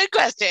actually a good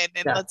question.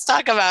 And let's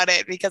talk about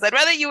it, because I'd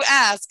rather you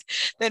ask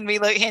than we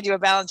hand you a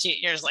balance sheet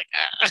and you're just like,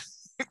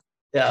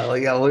 Yeah,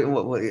 we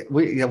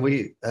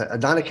a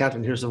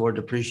non-accountant hears the word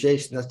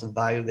depreciation. That's the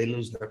value they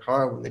lose in their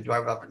car when they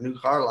drive off a new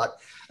car lot.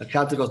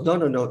 Accountant goes,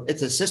 no,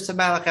 it's a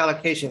systematic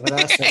allocation of an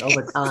asset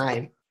over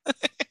time.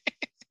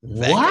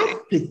 Exactly.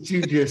 What did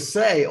you just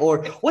say?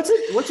 Or what's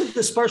a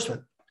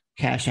disbursement?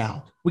 Cash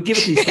out. We give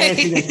it these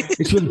fancy names.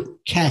 It's really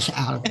cash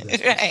out of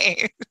it.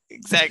 Right.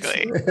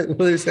 Exactly.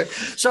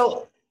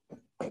 So,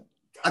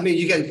 I mean,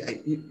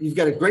 you've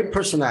got a great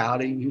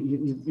personality.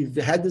 You've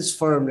had this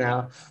firm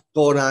now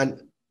going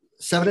on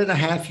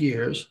 7.5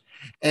 years,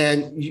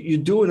 and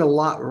you're doing a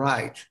lot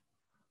right.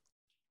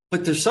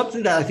 But there's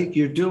something that I think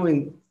you're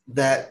doing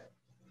that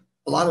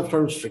a lot of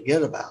firms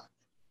forget about: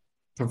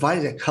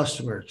 providing a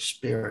customer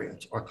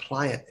experience or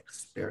client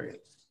experience.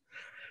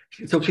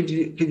 So could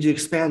you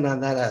expand on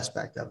that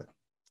aspect of it?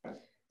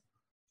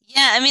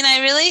 Yeah, I mean,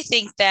 I really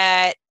think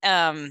that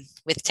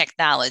with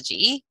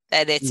technology,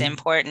 that it's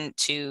important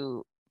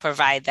to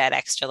provide that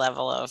extra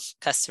level of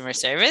customer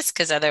service,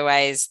 because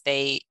otherwise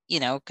they,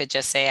 could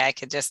just say, I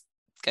could just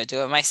go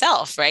do it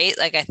myself, right?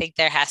 Like, I think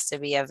there has to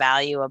be a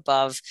value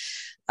above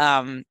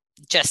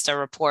just a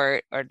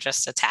report or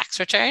just a tax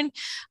return.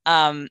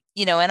 And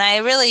I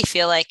really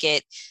feel like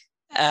it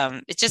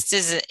just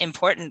is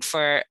important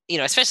for,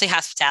 especially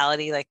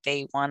hospitality, like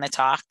they want to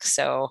talk.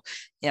 So,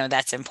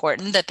 that's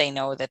important that they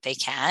know that they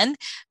can.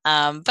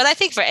 But I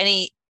think for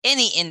any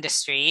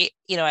industry,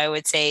 I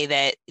would say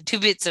that 2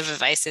 bits of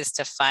advice is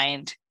to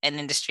find an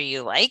industry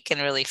you like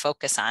and really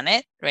focus on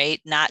it,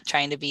 right? Not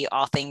trying to be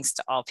all things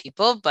to all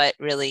people, but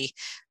really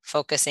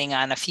focusing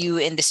on a few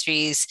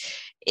industries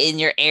in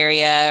your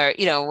area,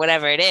 or,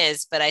 whatever it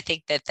is. But I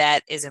think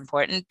that is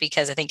important,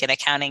 because I think in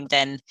accounting,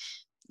 then,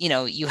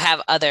 you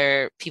have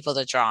other people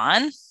to draw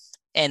on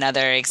and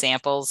other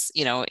examples,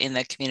 in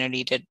the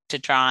community to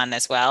draw on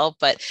as well.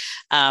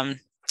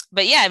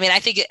 But yeah, I mean, I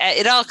think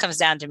it all comes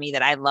down to me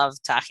that I love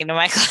talking to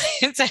my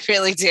clients. I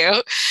really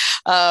do.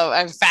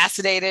 I'm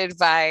fascinated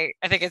by,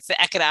 I think it's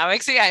the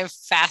economics. I'm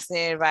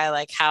fascinated by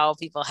like how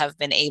people have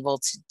been able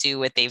to do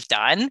what they've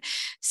done.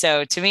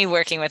 So to me,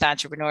 working with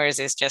entrepreneurs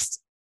is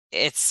just,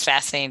 it's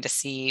fascinating to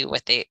see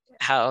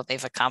how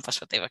they've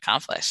accomplished what they've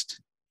accomplished.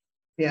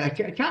 Yeah,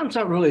 accountants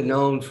aren't really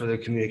known for their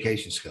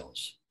communication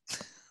skills.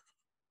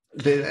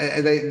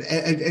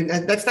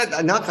 And that's not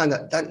on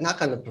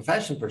the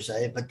profession per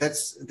se, but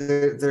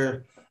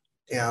they're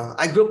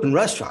I grew up in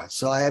restaurants,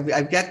 so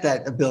I've got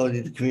that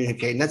ability to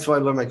communicate, and that's why I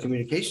learned my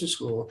communication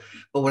school.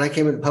 But when I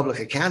came into public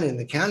accounting, in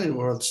the accounting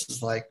world,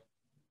 it's like,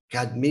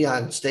 got me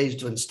on stage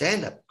doing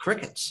stand-up,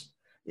 crickets.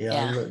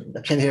 I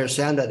can't hear a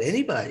sound out of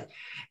anybody,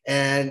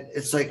 and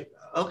it's like,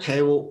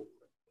 okay, well,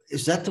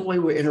 is that the way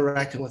we're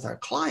interacting with our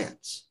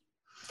clients,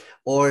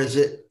 or is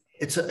it?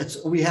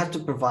 It's we have to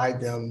provide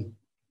them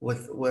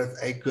with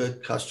a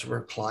good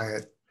customer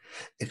client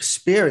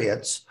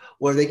experience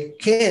where they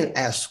can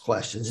ask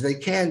questions, they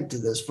can do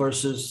this,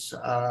 versus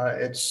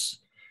it's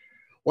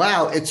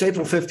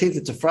April 15th,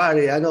 it's a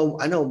Friday. I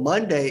know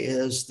Monday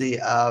is the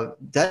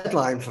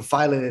deadline for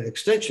filing an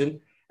extension,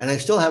 and I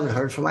still haven't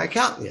heard from my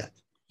accountant yet.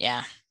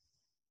 Yeah.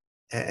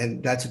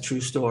 And that's a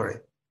true story.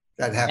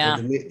 That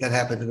happened to me. That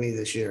happened to me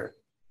this year.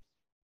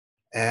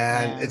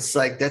 And it's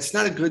like, that's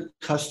not a good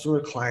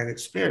customer client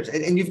experience.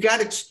 And you've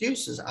got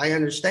excuses. I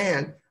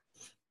understand.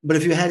 But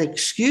if you had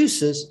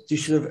excuses, you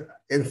should have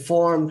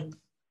informed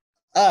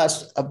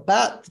us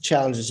about the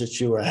challenges that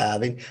you were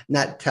having,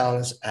 not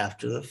telling us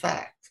after the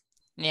fact.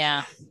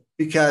 Yeah.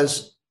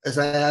 Because as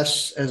I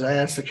asked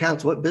the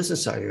accountants, what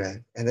business are you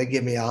in? And they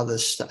give me all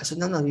this stuff. I said,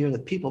 no, you're in the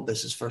people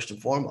business first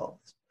and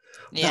foremost.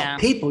 Yeah. Without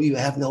people, you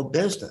have no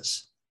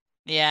business.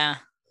 Yeah.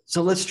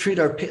 So let's treat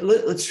our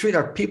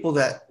people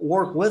that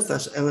work with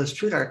us, and let's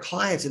treat our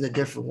clients in a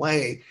different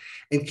way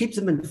and keep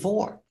them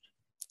informed.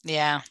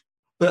 Yeah.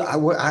 But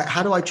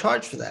how do I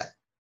charge for that?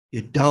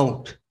 You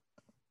don't.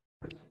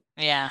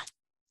 Yeah.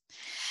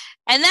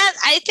 And that,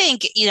 I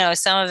think,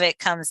 some of it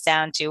comes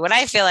down to what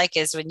I feel like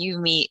is when you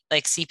meet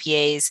like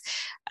CPAs,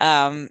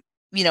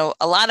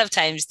 a lot of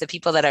times the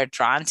people that are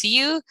drawn to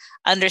you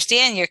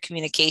understand your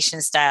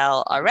communication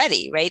style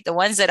already, right? The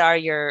ones that are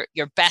your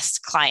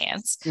best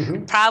clients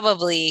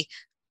probably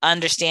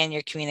understand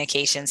your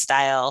communication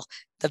style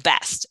the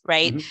best,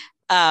 right?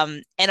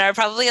 And are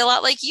probably a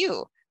lot like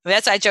you.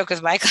 That's why I joke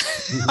with my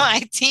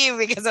team,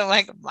 because I'm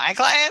like, my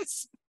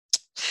clients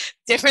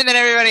different than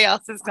everybody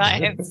else's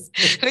clients,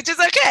 which is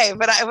okay.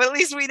 But at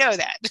least we know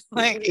that.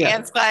 Like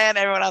Ann's client,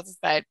 everyone else's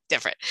client,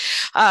 different.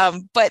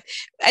 But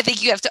I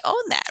think you have to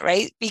own that,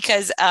 right?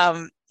 Because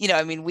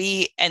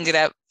we ended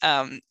up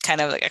kind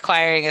of like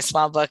acquiring a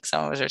small book.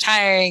 Someone was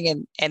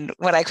retiring, and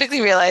what I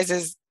quickly realized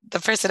is the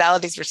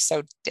personalities were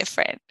so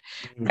different,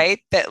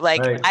 right? That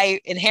I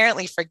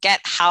inherently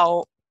forget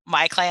how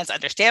my clients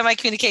understand my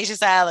communication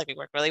style, like we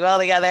work really well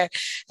together.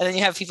 And then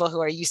you have people who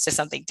are used to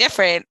something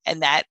different,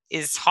 and that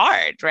is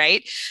hard,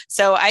 right?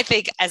 So I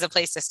think as a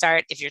place to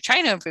start, if you're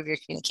trying to improve your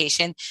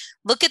communication,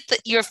 look at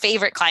your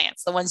favorite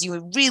clients, the ones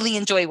you really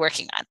enjoy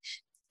working on,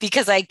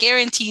 because I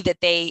guarantee that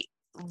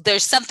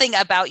there's something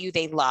about you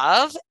they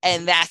love,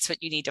 and that's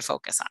what you need to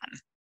focus on.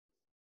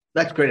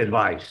 That's great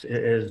advice.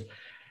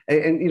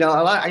 And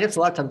I guess a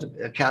lot of times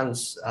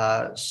accountants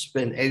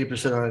spend 80%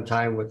 of their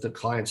time with the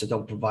clients that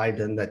don't provide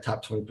them that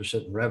top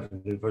 20% in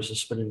revenue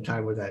versus spending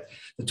time with the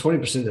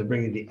 20% that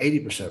bring in the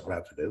 80%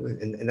 revenue.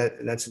 And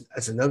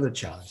that's another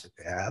challenge that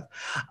they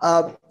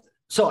have.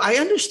 So I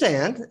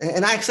understand,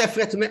 and I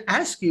forgot to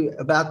ask you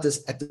about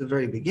this at the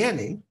very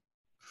beginning.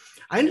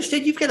 I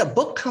understand you've got a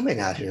book coming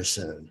out here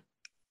soon.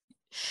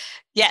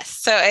 Yes.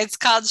 So it's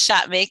called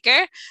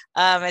Shotmaker.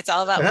 It's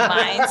all about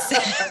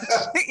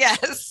mindset.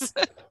 Yes.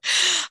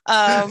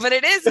 But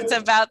it's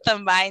about the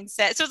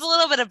mindset. So it's a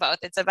little bit of both.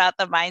 It's about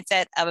the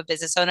mindset of a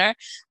business owner,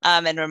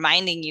 and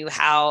reminding you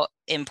how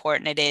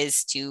important it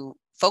is to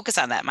focus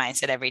on that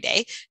mindset every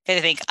day. Because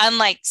I think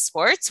unlike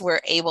sports,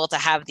 we're able to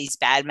have these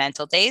bad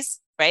mental days,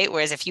 right?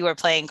 Whereas if you were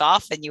playing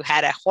golf and you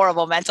had a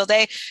horrible mental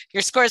day,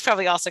 your score is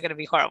probably also going to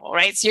be horrible,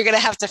 right? So you're going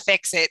to have to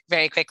fix it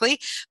very quickly.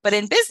 But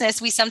in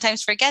business, we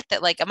sometimes forget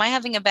that, like, am I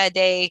having a bad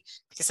day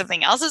because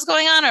something else is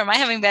going on? Or am I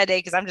having a bad day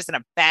because I'm just in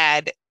a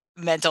bad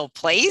mental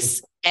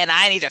place and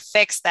I need to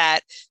fix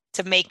that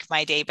to make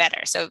my day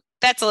better? So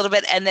that's a little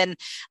bit. And then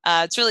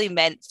it's really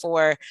meant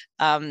for,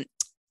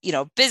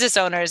 business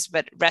owners,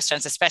 but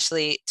restaurants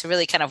especially, to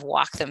really kind of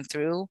walk them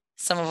through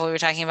some of what we were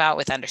talking about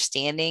with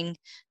understanding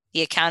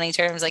the accounting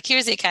terms. Like,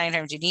 here's the accounting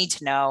terms you need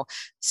to know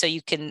so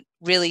you can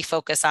really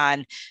focus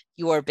on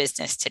your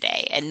business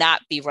today and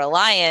not be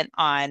reliant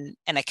on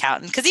an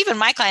accountant. Because even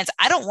my clients,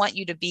 I don't want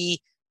you to be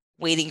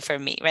waiting for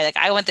me, right? Like,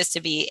 I want this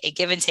to be a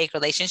give and take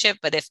relationship.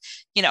 But if,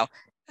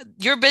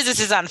 your business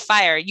is on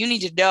fire, you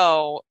need to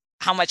know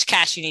how much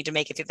cash you need to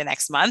make it through the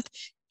next month,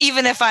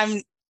 even if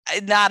I'm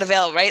not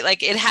available, right?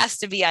 Like, it has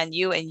to be on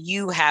you, and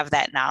you have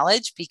that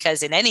knowledge,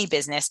 because in any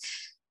business,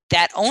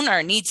 that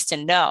owner needs to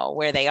know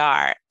where they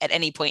are at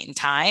any point in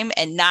time,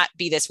 and not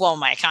be this, well,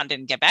 my accountant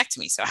didn't get back to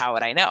me, so how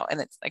would I know? And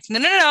it's like,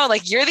 no,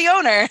 like, you're the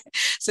owner.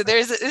 So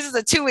this is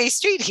a two-way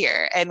street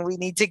here. And we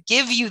need to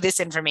give you this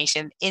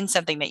information in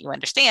something that you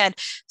understand.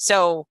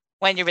 So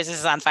when your business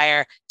is on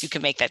fire, you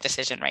can make that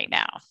decision right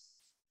now.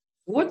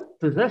 What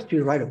possessed you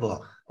to write a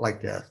book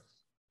like this?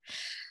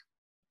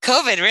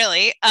 COVID,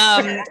 really,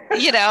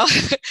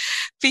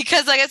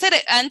 because like I said,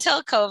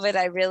 until COVID,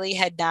 I really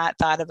had not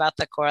thought about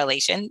the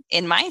correlation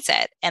in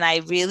mindset. And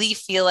I really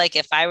feel like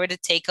if I were to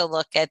take a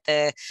look at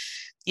the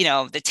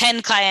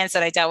 10 clients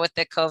that I dealt with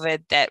at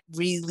COVID that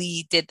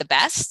really did the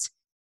best,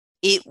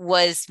 it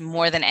was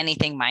more than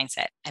anything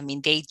mindset. I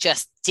mean, they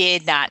just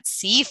did not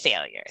see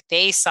failure.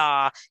 They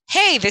saw,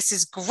 hey, this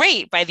is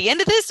great. By the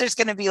end of this, there's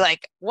going to be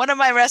like one of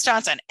my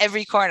restaurants on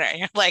every corner. And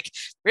you're like,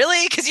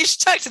 really? Because you should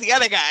talk to the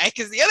other guy,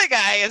 because the other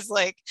guy is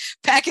like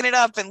packing it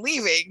up and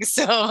leaving.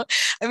 So,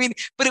 I mean,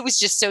 but it was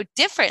just so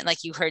different.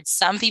 Like, you heard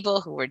some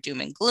people who were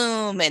doom and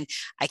gloom and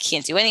I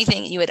can't do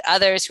anything. And you had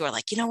others who were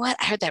like, you know what?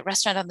 I heard that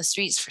restaurant on the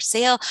street is for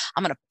sale.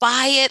 I'm going to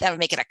buy it. I would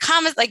make it a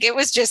comment. Like, it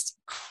was just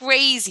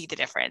crazy, the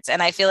difference.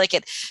 And I feel like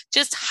it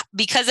just,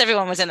 because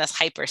everyone was in this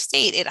hyper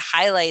state, it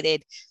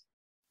highlighted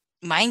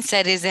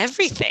mindset is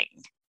everything.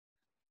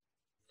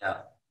 Yeah,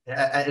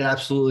 it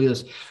absolutely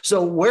is.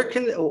 So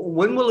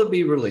when will it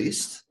be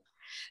released?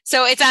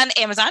 So it's on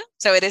Amazon.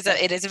 So it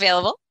is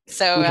available.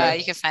 So okay.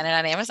 You can find it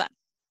on Amazon.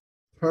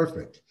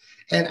 Perfect.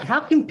 And how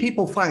can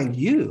people find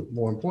you,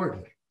 more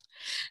importantly?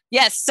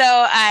 Yes. So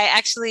I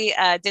actually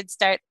did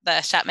start the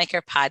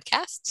Shotmaker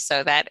podcast.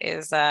 So that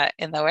is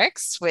in the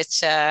works,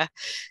 which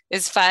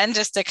is fun,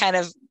 just to kind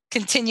of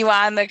continue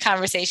on the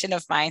conversation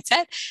of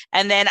mindset.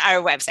 And then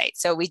our website.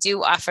 So we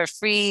do offer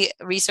free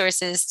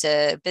resources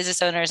to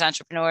business owners,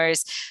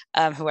 entrepreneurs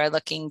who are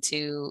looking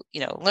to,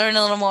 learn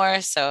a little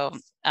more. So,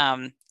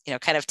 kind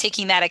of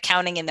taking that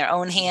accounting in their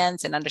own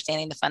hands and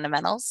understanding the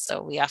fundamentals.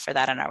 So we offer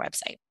that on our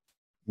website.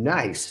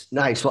 Nice.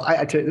 Well,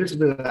 I tell you, this has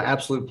been an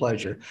absolute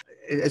pleasure.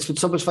 It's been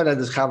so much fun to have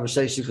this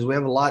conversation because we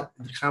have a lot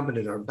in common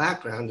in our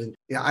background. And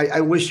I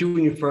wish you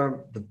and your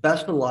firm the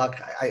best of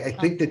luck. I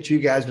think that you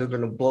guys are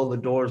going to blow the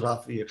doors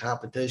off of your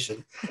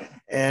competition,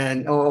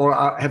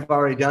 or have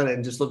already done it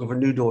and just looking for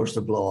new doors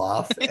to blow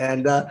off.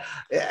 And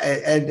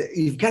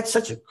you've got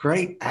such a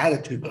great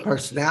attitude and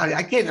personality.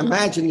 I can't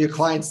imagine your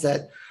clients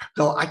that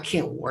go, I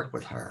can't work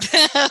with her.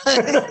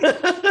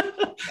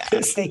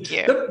 Thank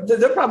you.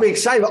 They're probably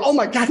excited. Oh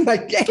my God, my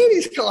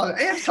Annie's calling.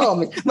 Anne's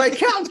calling me. My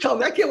accountant's calling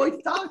me. I can't wait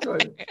to talk to her.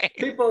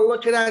 People are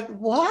looking at,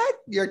 what?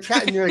 You're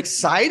chatting. You're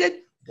excited?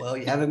 Well,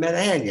 you haven't met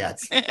Anne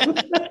yet.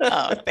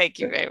 Oh, thank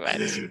you very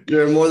much.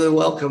 You're more than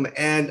welcome.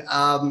 And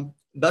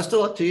best of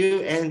luck to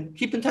you, and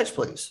keep in touch,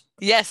 please.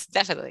 Yes,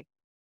 definitely.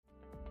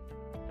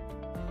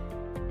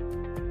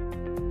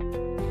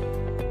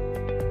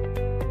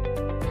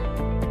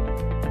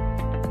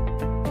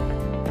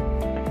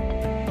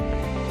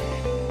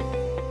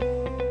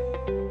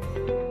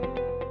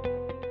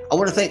 I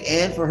want to thank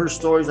Ann for her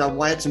stories on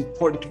why it's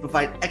important to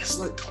provide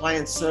excellent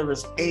client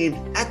service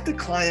aimed at the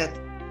client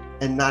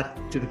and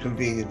not to the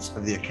convenience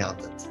of the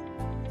accountant.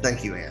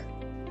 Thank you, Ann.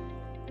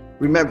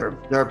 Remember,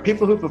 there are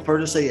people who prefer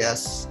to say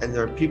yes, and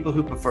there are people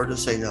who prefer to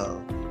say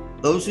no.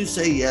 Those who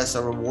say yes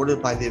are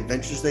rewarded by the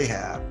adventures they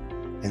have,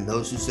 and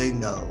those who say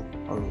no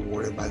are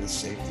rewarded by the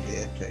safety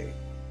they obtain.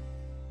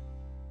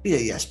 Be a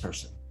yes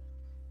person.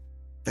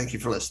 Thank you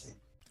for listening.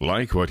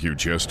 Like what you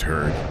just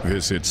heard?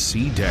 Visit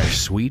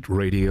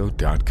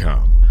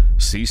c-suiteradio.com.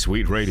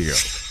 C-Suite Radio,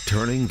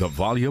 turning the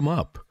volume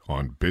up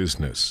on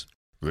business.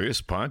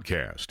 This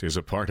podcast is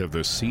a part of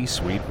the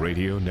C-Suite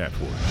Radio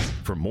Network.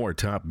 For more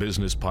top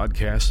business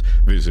podcasts,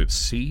 visit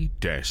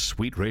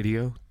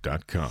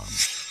c-suiteradio.com.